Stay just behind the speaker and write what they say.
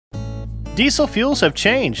Diesel fuels have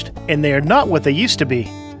changed, and they are not what they used to be.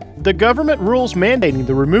 The government rules mandating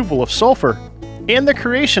the removal of sulfur and the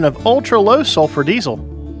creation of ultra-low sulfur diesel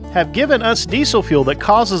have given us diesel fuel that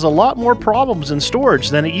causes a lot more problems in storage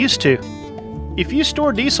than it used to. If you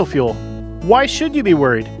store diesel fuel, why should you be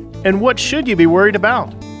worried? And what should you be worried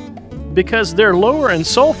about? Because they're lower in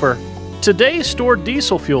sulfur, today's stored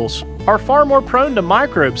diesel fuels are far more prone to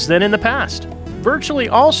microbes than in the past. Virtually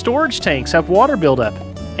all storage tanks have water buildup,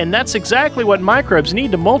 and that's exactly what microbes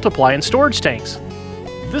need to multiply in storage tanks.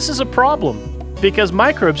 This is a problem because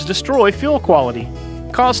microbes destroy fuel quality,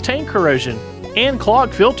 cause tank corrosion, and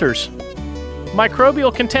clog filters.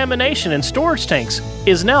 Microbial contamination in storage tanks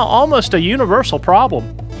is now almost a universal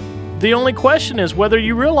problem. The only question is whether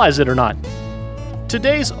you realize it or not.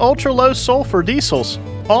 Today's ultra-low sulfur diesels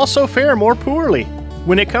also fare more poorly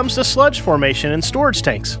when it comes to sludge formation in storage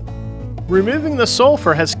tanks. Removing the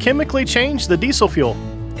sulfur has chemically changed the diesel fuel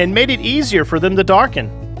and made it easier for them to darken,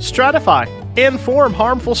 stratify, and form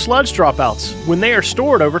harmful sludge dropouts when they are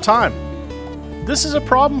stored over time. This is a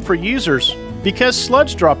problem for users because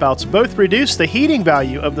sludge dropouts both reduce the heating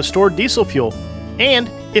value of the stored diesel fuel and,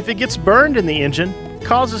 if it gets burned in the engine,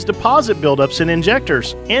 causes deposit buildups in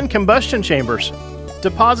injectors and combustion chambers.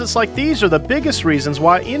 Deposits like these are the biggest reasons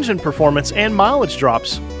why engine performance and mileage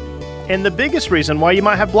drops, and the biggest reason why you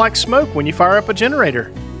might have black smoke when you fire up a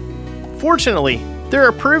generator. Fortunately, there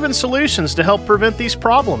are proven solutions to help prevent these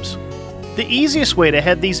problems. The easiest way to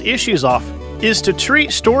head these issues off is to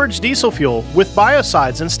treat storage diesel fuel with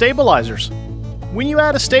biocides and stabilizers. When you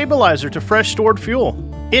add a stabilizer to fresh stored fuel,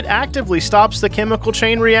 it actively stops the chemical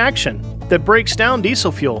chain reaction that breaks down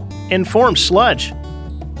diesel fuel and forms sludge.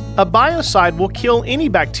 A biocide will kill any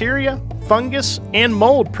bacteria, fungus, and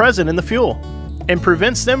mold present in the fuel and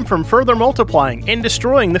prevents them from further multiplying and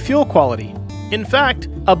destroying the fuel quality. In fact,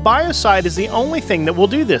 a biocide is the only thing that will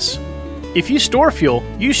do this. If you store fuel,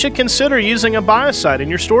 you should consider using a biocide in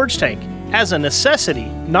your storage tank as a necessity,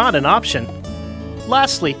 not an option.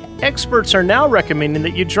 Lastly, experts are now recommending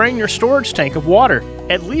that you drain your storage tank of water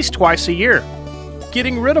at least twice a year.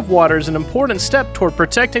 Getting rid of water is an important step toward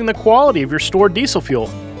protecting the quality of your stored diesel fuel.